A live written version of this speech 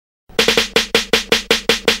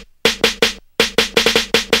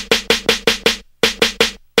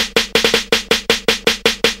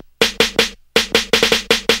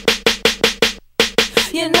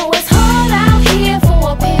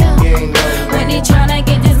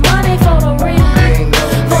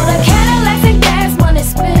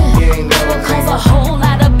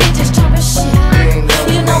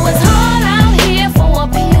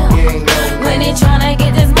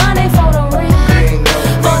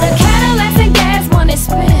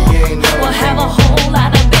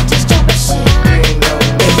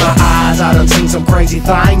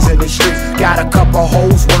got a couple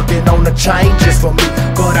hoes working on the chain just for me,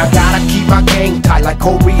 but I gotta keep my game tight like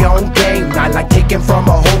Kobe on game night. Like taking from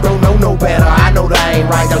a hoe, don't know no better, I know that ain't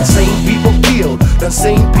right. Done seen people killed, done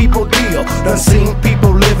seen people deal, done seen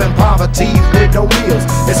people live in poverty with no meals.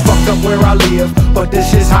 It's fucked up where I live, but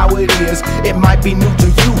this is how it is. It might be new to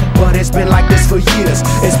you, but it's been like this for years.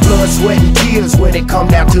 It's blood, sweat, and tears when it come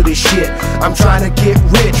down to this shit. I'm trying to get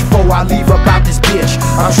rich before I leave about this bitch.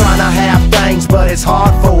 I'm trying to have things, but it's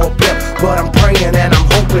hard for a pimp. But I'm praying and I'm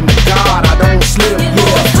hoping to God I don't slip. You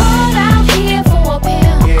know it's hard out here for a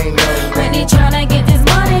pimp. You ain't know. When he tryna get this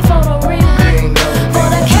money for the real. You ain't know. For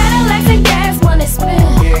the Cadillacs and gas money spent.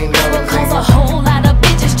 You ain't know. Because a whole lot of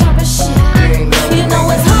bitches jumping shit. You ain't know. You know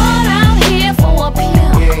it's hard out here for a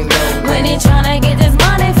pimp. You ain't know. When he tryna get this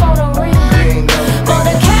money for the real. You ain't know. For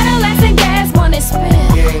the Cadillacs and gas money spent.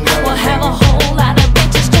 You ain't know. We'll have a whole lot of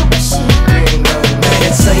bitches jumping shit. You ain't know. Man,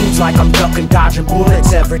 it seems like I'm ducking, dodging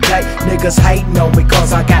bullets every day. Niggas hating on me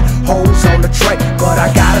cause I got hoes on the tray, but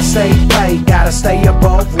I gotta stay paid, gotta stay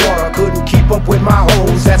above water. Couldn't keep up with my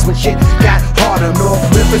hoes, that's when shit got harder. North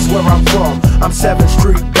Memphis where I'm from, I'm 7th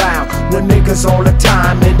Street bound. When niggas all the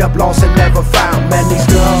time end up lost and never found. Man, these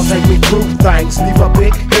girls take me through things, leave a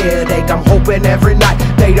big headache. I'm hoping every night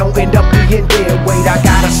they don't end up being dead. Wait, I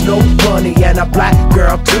got a snow bunny and a black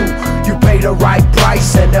girl too. You pay the right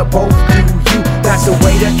price and they'll both do you. That's the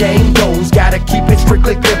way the game goes, gotta keep it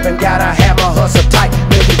strictly gripping. Gotta have my hustle tight,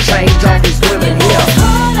 maybe change all these women here.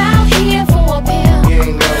 Hard out